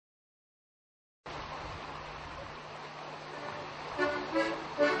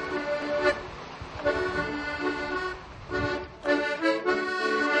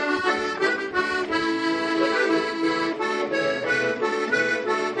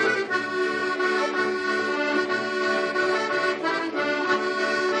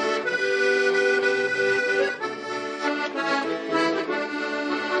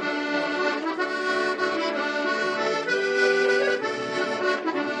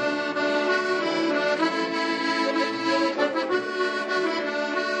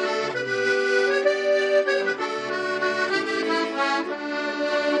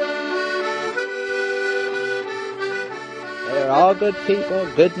good people,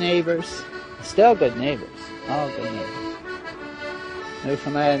 good neighbors, still good neighbors, all good neighbors.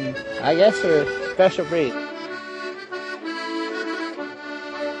 Newfoundland, I guess we're a special breed.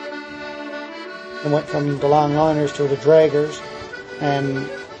 It went from the longliners to the draggers, and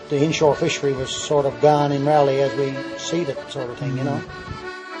the inshore fishery was sort of gone in Raleigh as we see it, sort of thing, you know.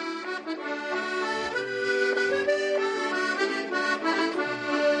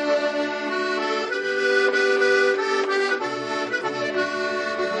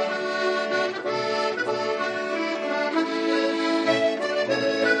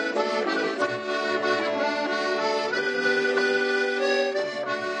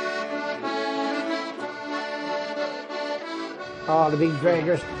 All the big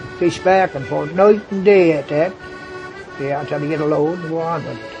draggers fish back and forth night and day at that. Yeah, until they get a load and go on.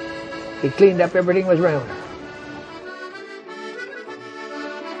 But he cleaned up everything was round her.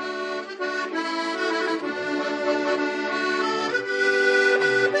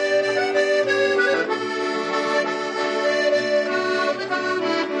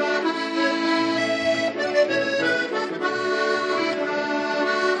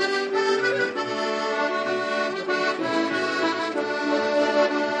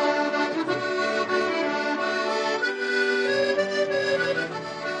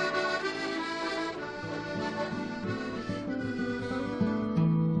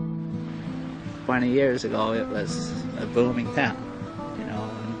 Years ago, it was a booming town, you know.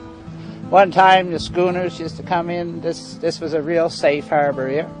 And one time the schooners used to come in. This was a real safe harbor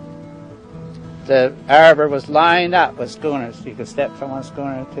here. The harbor was lined up with schooners. You could step from one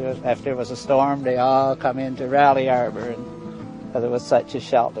schooner to it. If there was a storm, they all come into Raleigh Harbor, because it was such a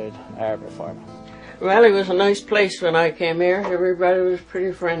sheltered harbor for them. Raleigh was a nice place when I came here. Everybody was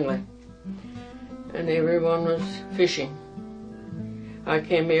pretty friendly, and everyone was fishing. I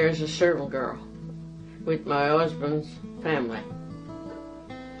came here as a servant girl with my husband's family.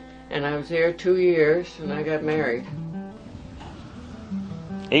 And I was there 2 years, and I got married.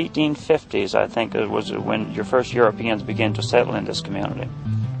 1850s, I think, was when your first Europeans began to settle in this community.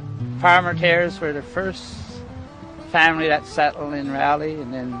 Parmentiers were the first family that settled in Raleigh,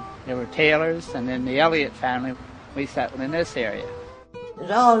 and then there were Taylors, and then the Elliott family, we settled in this area. It was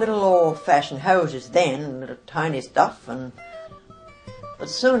all little old-fashioned houses then, little tiny stuff, but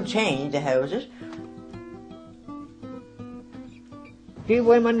soon changed the houses. The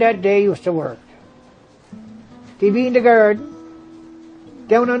women that day used to work. They'd be in the garden,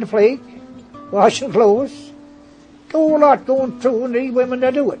 down on the flake, washing clothes. A whole lot going through, and the women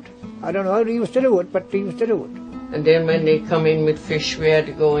that do it. I don't know how they used to do it, but they used to do it. And then when they come in with fish, we had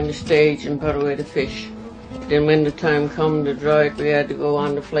to go in the stage and put away the fish. Then when the time come to dry it, we had to go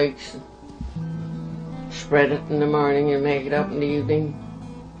on the flakes and spread it in the morning and make it up in the evening.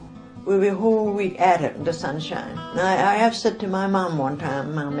 We were a whole week at it in the sunshine. And I have said to my mom one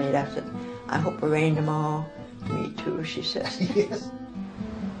time, Mom made, I said, I hope it rained tomorrow. Me too, she says. Yes.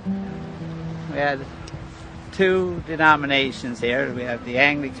 We had two denominations here. We have the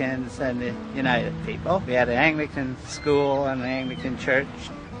Anglicans and the United people. We had an Anglican school and an Anglican church,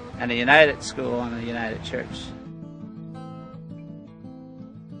 and a United school and a United church.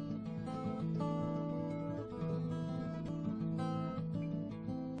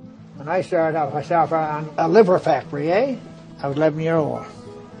 When I started out myself on a liver factory, I was 11 years old.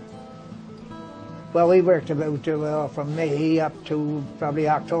 Well, we worked about from May up to probably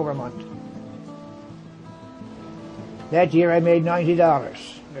October month. That year I made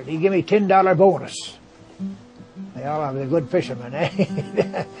 $90. He gave me $10 bonus. Well, I was a good fisherman,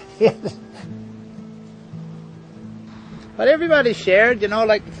 eh? Yes. But everybody shared, you know,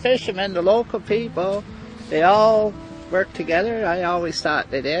 like the fishermen, the local people, they all worked together. I always thought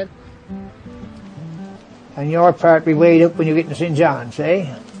they did. And your part be weighed up when you get to St. John's,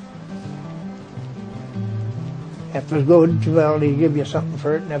 eh? If it was good, well, they give you something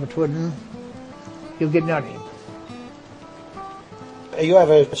for it, and if it wouldn't, you get nothing. You have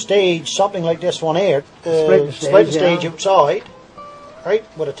a stage, something like this one here, split stage outside, right,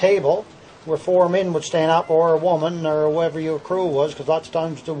 with a table, where 4 men would stand up, or a woman, or whoever your crew was, because lots of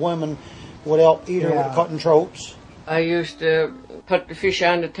times the women would help either with cutting throats. I used to put the fish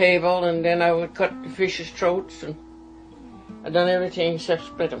on the table, and then I would cut the fish's throats, and I done everything except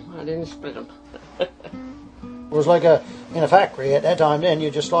split them. I didn't split them. It was like in a factory at that time then,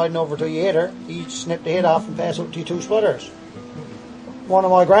 you're just sliding over to your header, you snip the head off and pass it to 2 splitters. One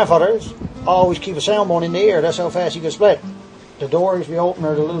of my grandfathers always keep a sound bone in the ear, that's how fast he could split. The door used to be open,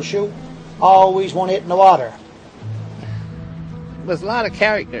 or the little chute, always one hit in the water. There was a lot of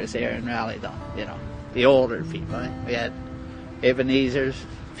characters here in Raleigh, though, you know, the older people. Eh? We had Ebenezer's,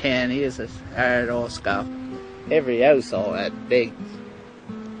 Penny, is a hard old scout. every household had big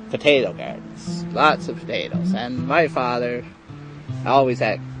potato gardens, lots of potatoes. And my father always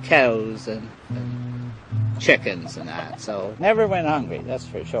had cows and chickens and that, so never went hungry, that's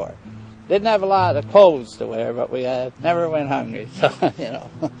for sure. Didn't have a lot of clothes to wear, but we never went hungry, so, you know.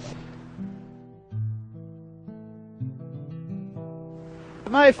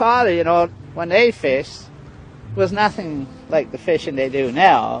 My father, you know, when they fished, was nothing like the fishing they do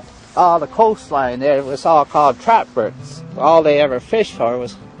now. All the coastline there was all called trap berths. All they ever fished for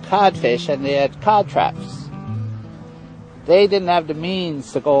was codfish, and they had cod traps. They didn't have the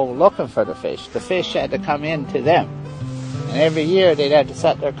means to go looking for the fish. The fish had to come in to them. And every year they'd have to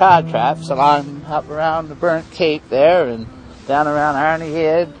set their cod traps along up around the Burnt Cape there and down around Arney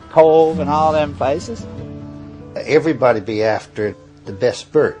Head, Cove, and all them places. Everybody be after the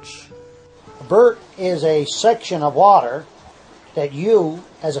best birds. A bert is a section of water that you,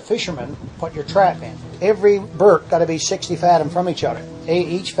 as a fisherman, put your trap in. Every bert got to be 60 fathom from each other.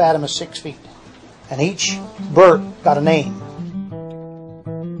 Each fathom is 6 feet. And each bert got a name.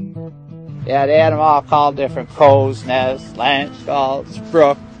 Yeah, they had them all called different: crow's nest, lance gulls,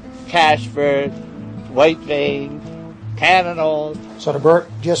 brook, cashbird, white vein, cannonals. So the bert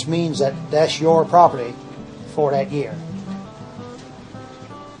just means that that's your property for that year.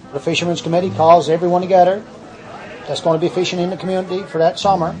 The Fishermen's Committee calls everyone together that's going to be fishing in the community for that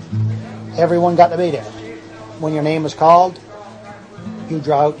summer. Everyone got to be there. When your name is called, you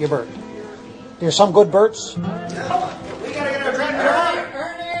draw out your bert. There's some good berts. We gotta get our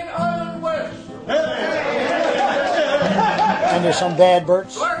and there's some bad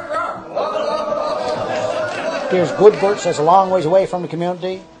berts. There's good berts that's a long ways away from the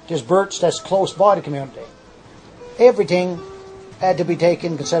community. There's berts that's close by the community. Everything had to be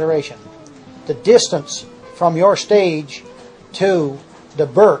taken into consideration. The distance from your stage to the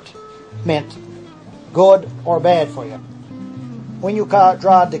bert meant good or bad for you. When you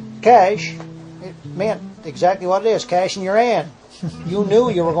drawed the cash, it meant exactly what it is, cash in your hand. You knew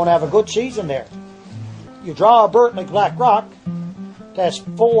you were going to have a good season there. You draw a bert like Black Rock, that's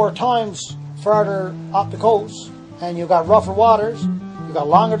 4 times farther up the coast, and you've got rougher waters, you've got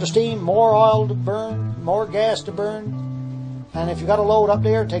longer to steam, more oil to burn, more gas to burn, and if you got a load up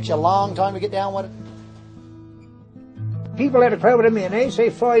there, it takes you a long time to get down with it. People had a crowd of men, say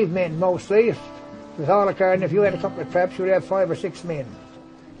 5 men mostly. With all the car, and if you had a couple of traps, you'd have 5 or 6 men.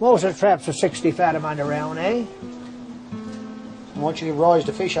 Most of the traps are 60 fathom on the round, eh? And once you rise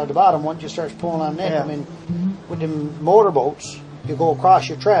the fish out the bottom, once you start pulling on net, Yeah. I mean, with them motorboats, you go across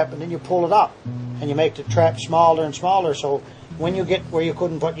your trap and then you pull it up. And you make the trap smaller and smaller, so when you get where you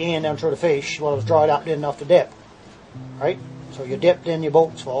couldn't put your hand down through the fish, well, it was dried up, didn't enough to dip. Right? So you dipped in your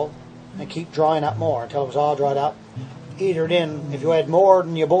boat's full and keep drying up more until it was all dried up. Either then, if you had more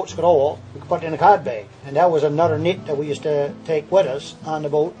than your boats could hold, you could put it in a cod bag. And that was another net that we used to take with us on the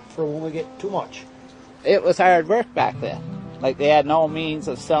boat for when we get too much. It was hard work back then. Like, they had no means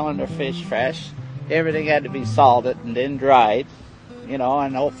of selling their fish fresh. Everything had to be salted and then dried, you know,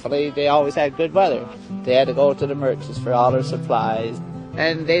 and hopefully they always had good weather. They had to go to the merchants for all their supplies.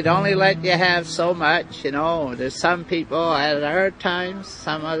 And they'd only let you have so much, you know. There's some people had hard times,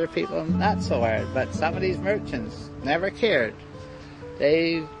 some other people not so hard. But some of these merchants never cared.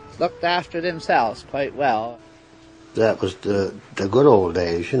 They looked after themselves quite well. That was the good old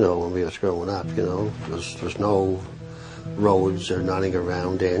days, you know, when we was growing up, you know. There's no roads or nothing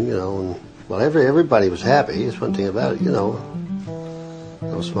around then, you know. And, well, everybody was happy. That's one thing about it, you know.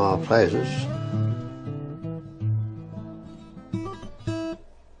 Those small places.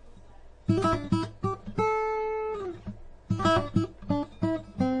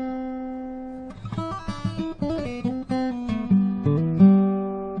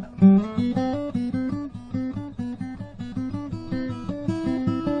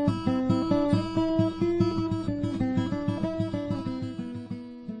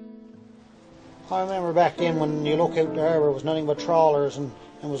 I remember back then when you look out the harbour, it was nothing but trawlers and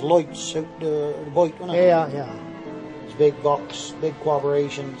was lights out the boat, wasn't it? Yeah. It was big bucks, big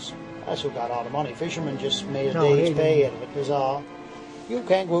corporations. That's who got all the money. Fishermen just made a No, day's he pay out of it, was all. You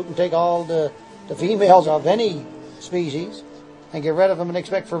can't go out and take all the females of any species and get rid of them and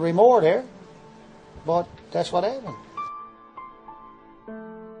expect for more there. But that's what happened.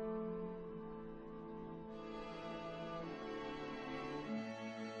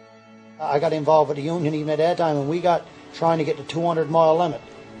 I got involved with the union even at that time, and we got trying to get the 200-mile limit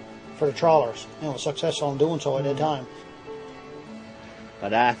for the trawlers, and was successful in doing so at that time.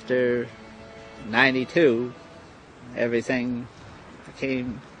 But after 92, everything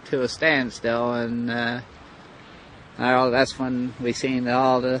came to a standstill, and that's when we seen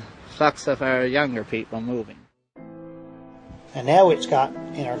all the flux of our younger people moving. And now it's got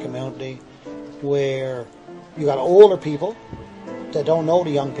in our community where you got older people that don't know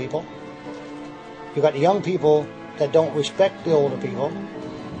the young people. You got the young people that don't respect the older people.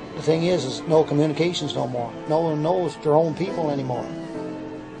 The thing is no communications no more. No one knows their own people anymore.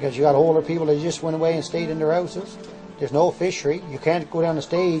 Because you got older people that just went away and stayed in their houses. There's no fishery. You can't go down the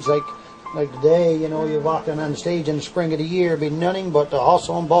stage like today, you know, you walk down on the stage in the spring of the year, be nothing but the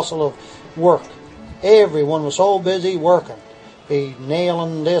hustle and bustle of work. Everyone was so busy working. Be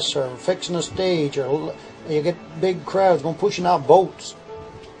nailing this or fixing a stage, or you get big crowds going pushing out boats.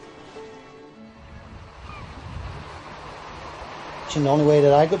 And the only way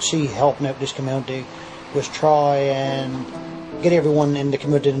that I could see helping out this community was try and get everyone in the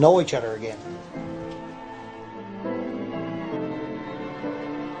community to know each other again.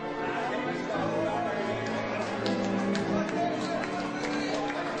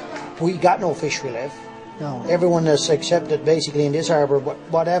 We got no fishery left. No. Everyone that's accepted basically in this harbour,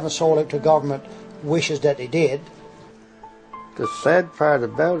 what haven't sold out to government, wishes that they did. The sad part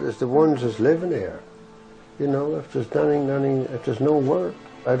about it is the ones that's living here. You know, if there's nothing, if there's no work,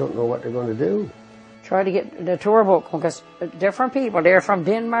 I don't know what they're going to do. Try to get the tour boat, because different people, they're from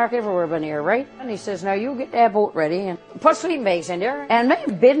Denmark, everywhere been here, right? And he says, now you get that boat ready and put sleeping bags in there and make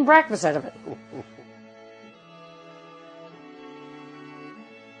bed and breakfast out of it.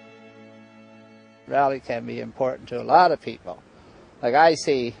 Raleigh can be important to a lot of people. Like I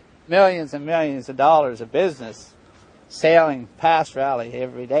see millions and millions of dollars of business sailing past Raleigh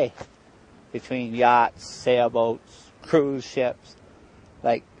every day, between yachts, sailboats, cruise ships.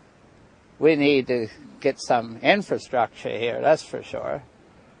 Like, we need to get some infrastructure here, that's for sure.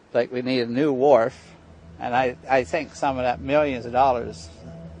 Like, we need a new wharf, and I think some of that millions of dollars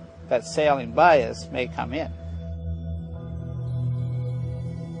that's sailing by us may come in.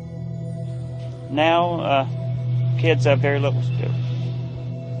 Now, kids have very little to do.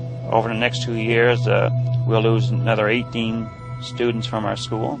 Over the next 2 years, we'll lose another 18 students from our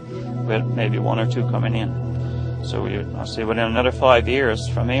school, with maybe 1 or 2 coming in. So I'll say within another 5 years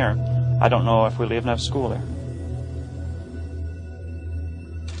from here, I don't know if we'll even have school there.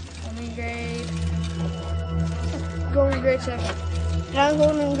 I'm in going to grade 7. And I'm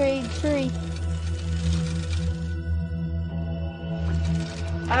going in grade 3.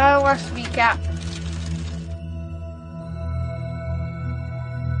 I want to be captain.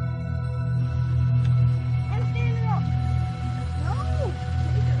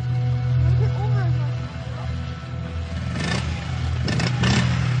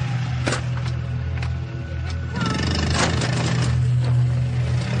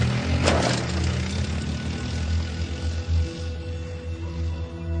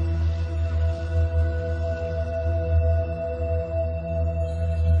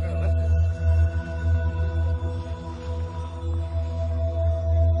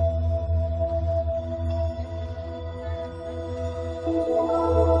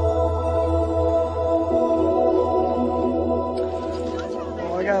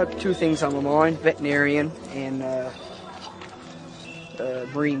 Two things on my mind: veterinarian and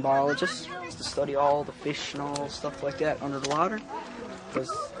marine biologist, to study all the fish and all stuff like that under the water,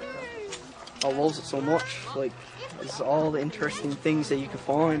 because I love it so much. Like, there's all the interesting things that you can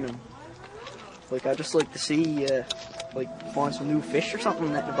find, and like I just like to see like find some new fish or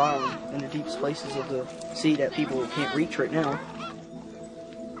something at the bottom in the deepest places of the sea that people can't reach right now.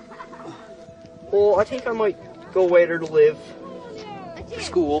 Well, I think I might go away there to live, to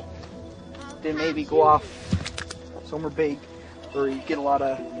school, then maybe go off somewhere big where you get a lot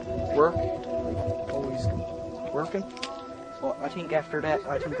of work, like always working. But I think after that,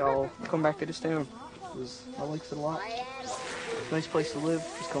 I think I'll come back to this town, because I like it a lot. It's a nice place to live.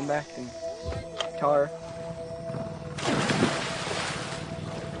 Just come back and retire.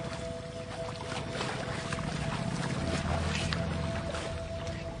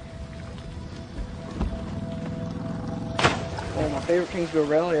 Well, my favorite things about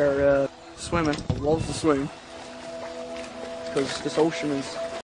Raleigh are swimming. I love to swim, because this ocean is